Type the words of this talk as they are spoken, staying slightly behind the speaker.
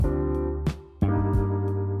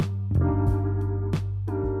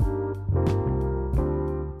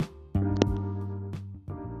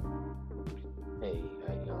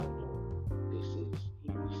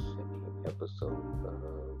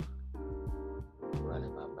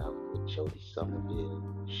running my mouth with Jody Somerville.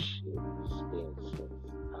 Shit, it's been since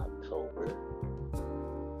October,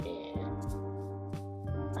 and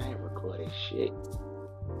I ain't recorded shit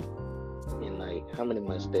in like how many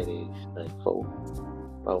months that is? Like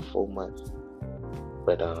about 4 months.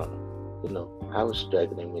 But I was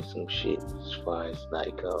struggling with some shit as far as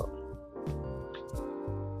like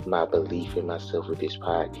my belief in myself with this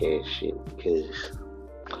podcast shit, because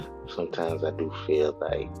sometimes I do feel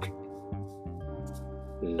like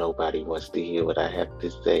nobody wants to hear what I have to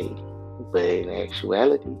say. But in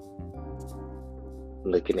actuality,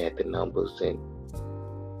 looking at the numbers and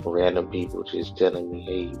random people just telling me,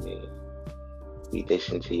 hey man, we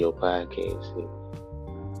listen to your podcast,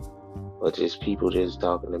 or just people just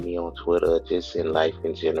talking to me on Twitter, or just in life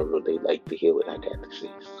in general, they like to hear what I got to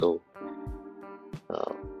say. So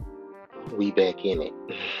um, we back in it.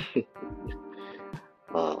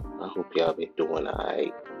 I hope y'all been doing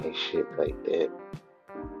alright and shit like that.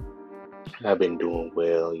 I've been doing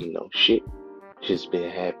well, shit just been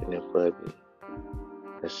happening for me.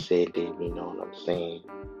 Ascending, you know what I'm saying?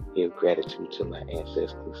 Give gratitude to my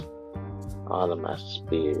ancestors, all of my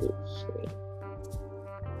spirits, and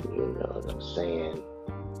you know what I'm saying?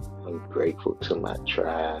 I'm grateful to my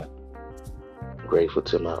tribe, grateful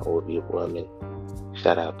to my Orville woman.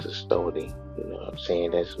 Shout out to Stody, you know what I'm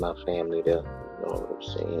saying? That's my family there, you know what I'm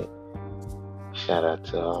saying? Shout out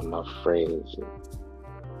to all my friends and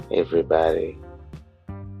everybody.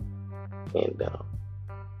 And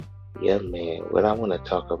yeah, man, what I want to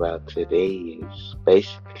talk about today is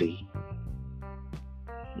basically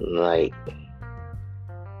like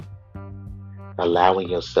allowing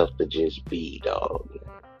yourself to just be, dog.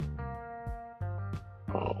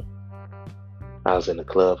 Um, I was in the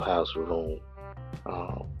clubhouse room,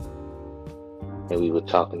 and we were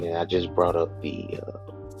talking, and I just brought up the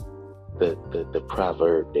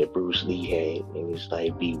proverb that Bruce Lee had, and it's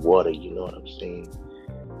like, be water, you know what I'm saying?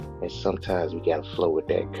 And sometimes we gotta flow with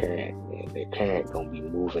that current, man. That current gonna be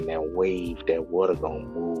moving that wave, that water gonna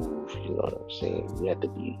move, you know what I'm saying? You have to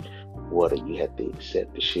be water, you have to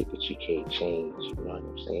accept the shit that you can't change, you know what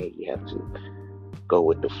I'm saying? You have to go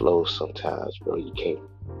with the flow sometimes, bro. You can't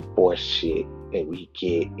force shit, and we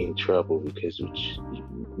get in trouble because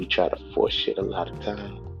we try to force shit a lot of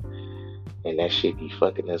times, and that shit be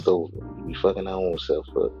fucking us over. We be fucking our own self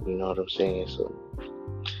up, you know what I'm saying? So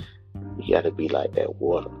you gotta be like that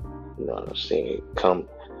water, you know what I'm saying?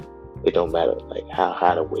 It don't matter like how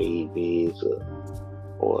high the wave is,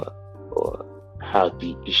 or how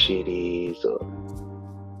deep the shit is, or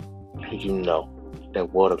that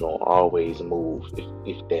water gonna always move,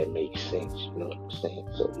 if that makes sense, you know what I'm saying?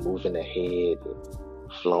 So moving ahead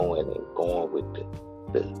and flowing and going with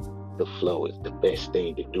the flow is the best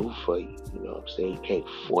thing to do for you, you know what I'm saying? You can't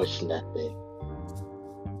force nothing.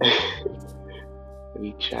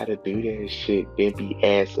 We try to do that shit, then be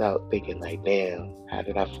ass out thinking like, damn, how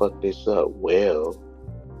did I fuck this up? Well,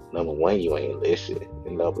 number one, you ain't listening,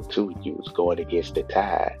 and number two, you was going against the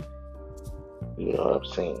tide. You know what I'm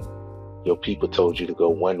saying? Your people told you to go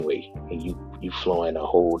one way, and you flowing a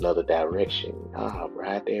whole nother direction.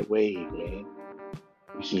 Ride that wave, man.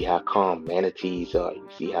 You see how calm manatees are. You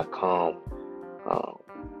see how calm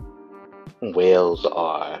whales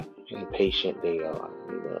are, and patient they are.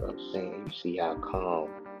 You know what I'm saying? You see how calm.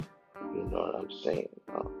 You know what I'm saying?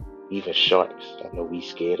 Even sharks. I know we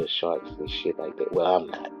scared of sharks and shit like that. Well, I'm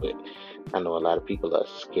not, but I know a lot of people are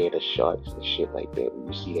scared of sharks and shit like that.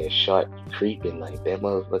 When you see that shark creeping, like that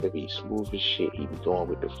motherfucker be smooth as shit. He be going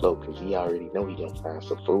with the flow because he already know he gonna find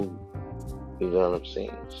some food. You know what I'm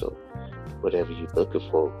saying? So whatever you looking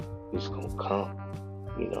for is gonna come.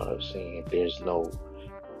 You know what I'm saying? There's no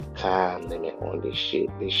time limit on this shit.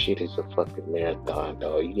 This shit is a fucking marathon,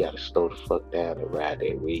 dog. You gotta slow the fuck down and ride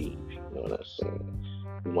that wave. You know what I'm saying?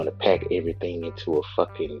 You wanna pack everything into a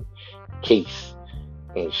fucking case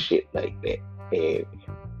and shit like that, and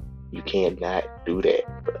you cannot do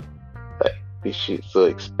that, bro. Like, this shit's so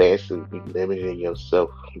expensive. You limiting yourself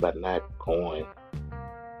by not going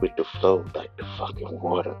with the flow like the fucking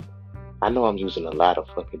water. I know I'm using a lot of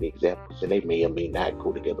fucking examples, and they may or may not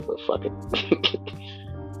go together, but fuck it.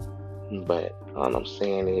 But all I'm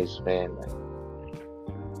saying is, man,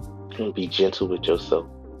 like, be gentle with yourself.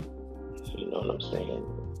 You know what I'm saying?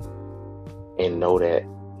 And know that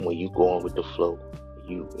when you going with the flow,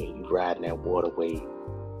 you riding that water wave,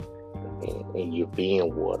 and you're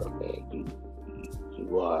being water, man.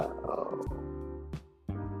 You are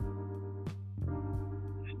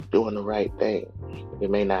doing the right thing. It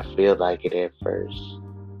may not feel like it at first.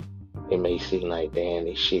 It may seem like, damn,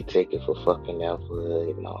 this shit taking for fucking ever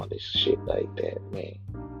and all this shit like that, man.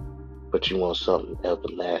 But you want something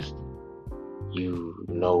everlasting. you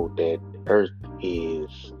know that Earth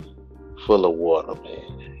is full of water,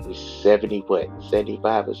 man. It's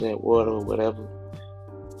 75% water or whatever.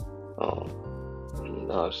 Um, you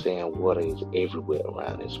know what I'm saying? Water is everywhere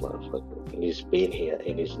around this motherfucker. And it's been here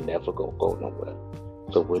and it's never gonna go nowhere.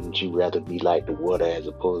 So wouldn't you rather be like the water as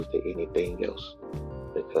opposed to anything else?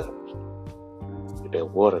 Because that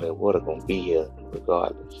water gonna be here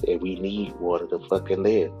regardless. And we need water to fucking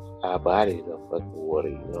live. Our bodies are fucking water,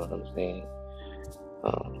 you know what I'm saying?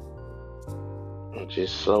 Um,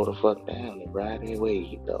 just slow the fuck down and ride that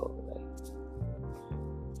wave, dog. Like,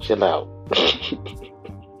 chill out.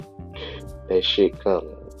 That shit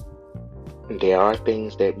coming. There are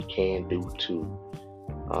things that we can do to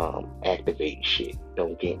activate shit.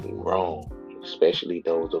 Don't get me wrong. Especially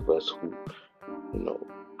those of us who, you know,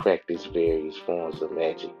 practice various forms of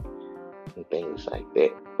magic and things like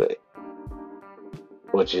that. But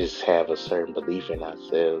or just have a certain belief in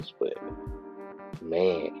ourselves. But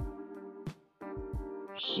man,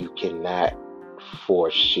 you cannot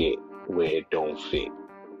force shit where it don't fit.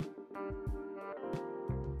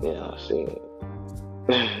 You know what I'm saying?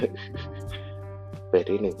 But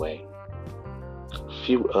anyway, a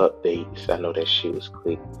few updates. I know that shit was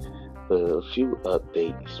quick, but a few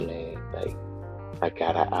updates, man. Like, I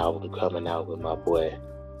got an album coming out with my boy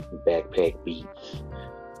Backpack Beats.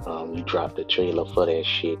 We dropped the trailer for that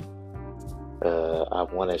shit. I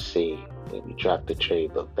want to say when we dropped the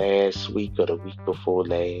trailer last week or the week before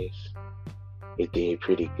last. It did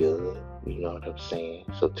pretty good, you know what I'm saying?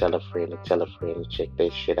 So tell a friend to check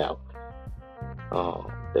that shit out.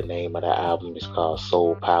 The name of the album is called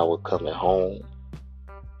Soul Power Coming Home.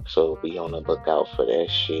 So be on the lookout for that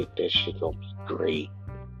shit. That shit gonna be great.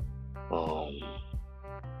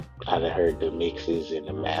 I done heard the mixes and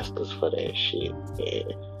the masters for that shit.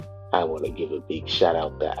 And I want to give a big shout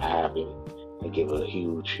out to Ivan and give a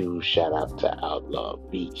huge shout out to Outlaw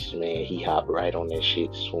Beats, man. He hopped right on that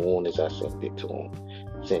shit soon as I sent it to him.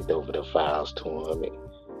 Sent over the files to him. And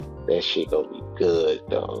that shit gonna be good,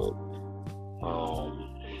 dog.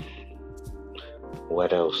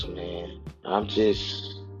 What else, man? I'm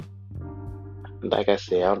just, like I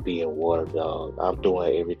said, I'm being water, dog. I'm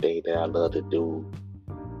doing everything that I love to do.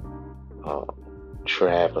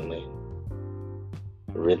 Traveling,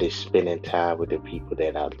 really spending time with the people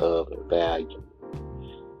that I love and value,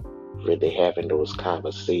 really having those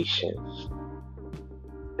conversations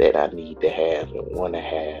that I need to have and want to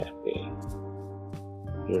have,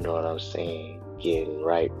 and you know what I'm saying, getting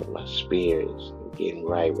right with my spirits, getting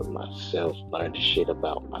right with myself, learning shit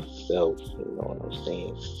about myself, you know what I'm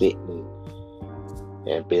saying, sitting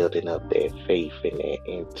and building up that faith and that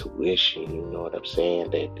intuition, you know what I'm saying,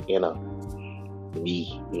 that inner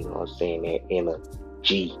me, you know what I'm saying, that inner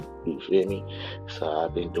G, you feel me? So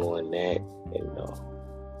I've been doing that, and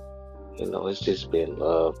you know, it's just been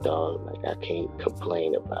love, dog. Like, I can't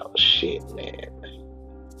complain about shit, man.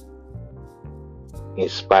 In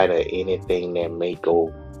spite of anything that may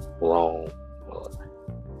go wrong, or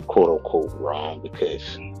quote unquote wrong,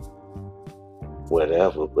 because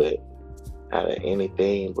whatever, but out of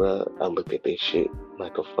anything, bro, I look at this shit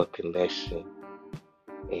like a fucking lesson.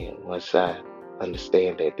 And once I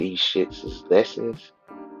understand that these shits is lessons,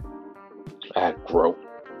 I grow.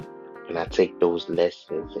 And I take those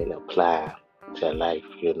lessons and apply to life,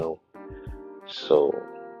 you know. So,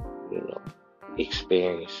 you know,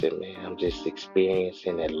 experiencing, man. I'm just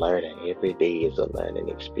experiencing and learning. Every day is a learning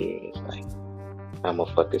experience. Like, I'm a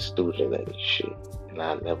fucking student of this shit. And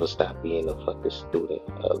I'll never stop being a fucking student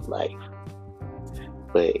of life.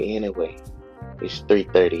 But anyway, it's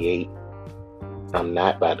 3:38. I'm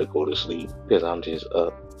not about to go to sleep because I'm just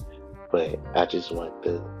up. But I just want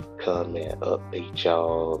to come and update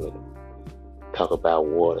y'all and talk about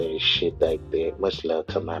water and shit like that. Much love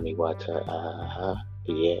to Mami Water.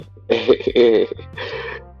 Yeah.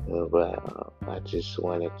 But I just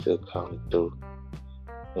wanted to come through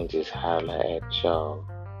and just holler at y'all.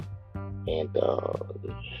 And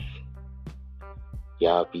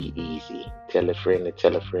y'all be easy. Tell a friend to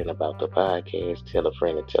tell a friend about the podcast. Tell a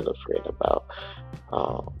friend to tell a friend about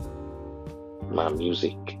my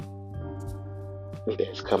music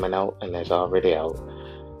that's coming out and that's already out.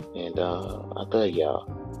 And I love y'all.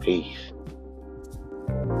 Peace.